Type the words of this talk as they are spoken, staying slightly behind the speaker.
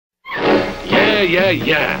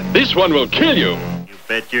Yeah. This one will kill you. You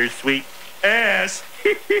bet your sweet ass.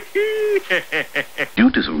 Due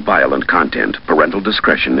to some violent content, parental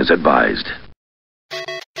discretion is advised.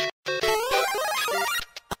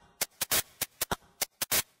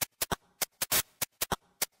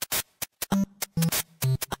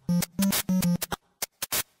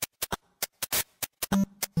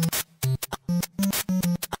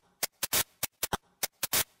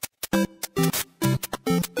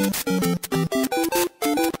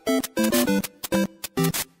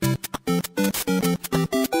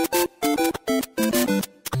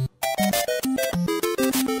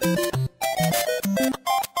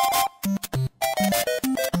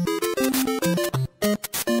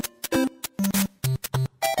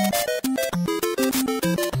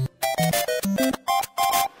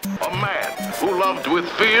 Who loved with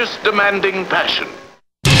fierce, demanding passion.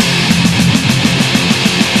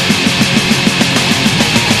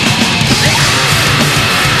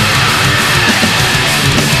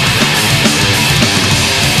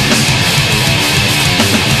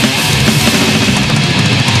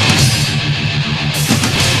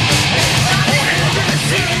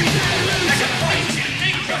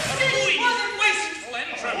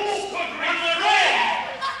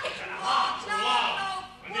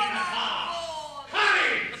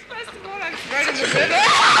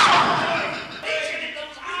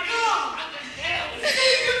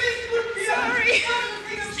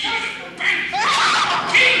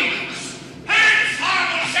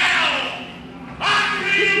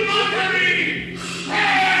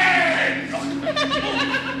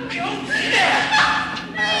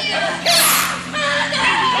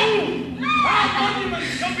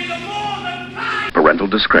 Parental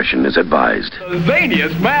discretion is advised. The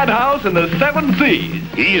zaniest madhouse in the 7 seas.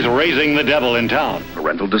 He's raising the devil in town.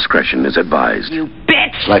 Parental discretion is advised. You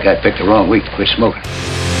bitch! It's like I picked the wrong week to quit smoking.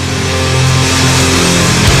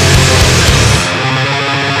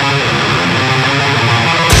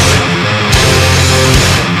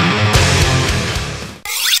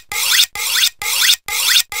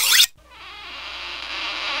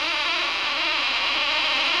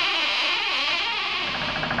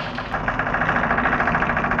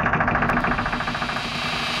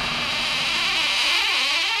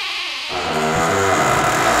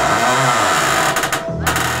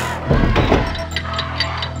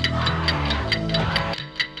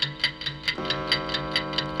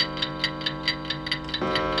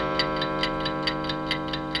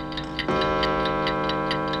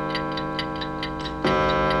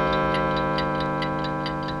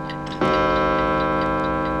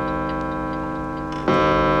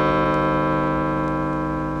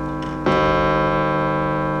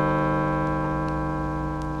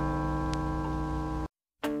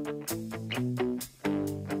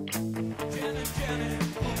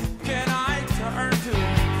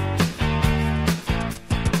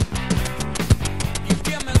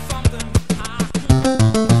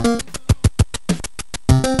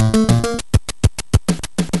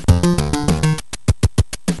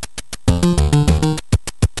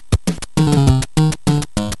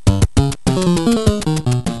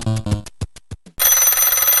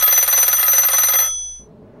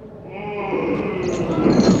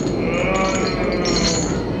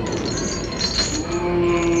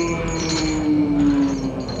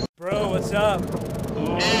 What's up?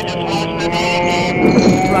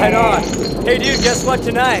 Right on. Hey dude, guess what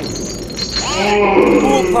tonight?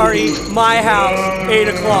 Pool party, my house, 8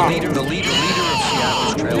 o'clock. The leader of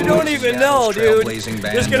Seattle's Trail. You don't even know, dude.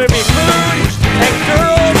 There's gonna be food and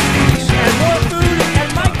girls and more food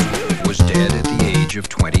and my food. Was dead at the age of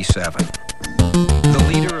 27. The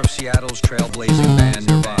leader of Seattle's trailblazing band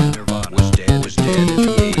Nirvana was dead at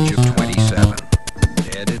the age of 27.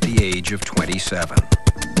 Dead at the age of 27.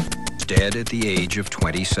 Dead at the age of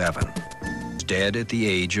 27. Dead at the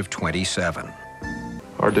age of 27.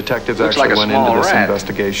 Our detectives actually went into this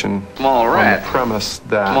investigation on the premise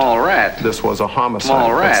that this was a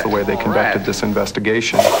homicide. That's the way they conducted this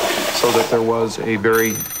investigation. So that there was a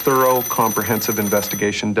very thorough, comprehensive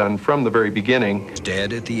investigation done from the very beginning.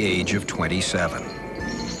 Dead at the age of 27.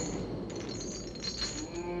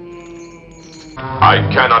 I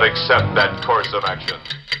cannot accept that course of action.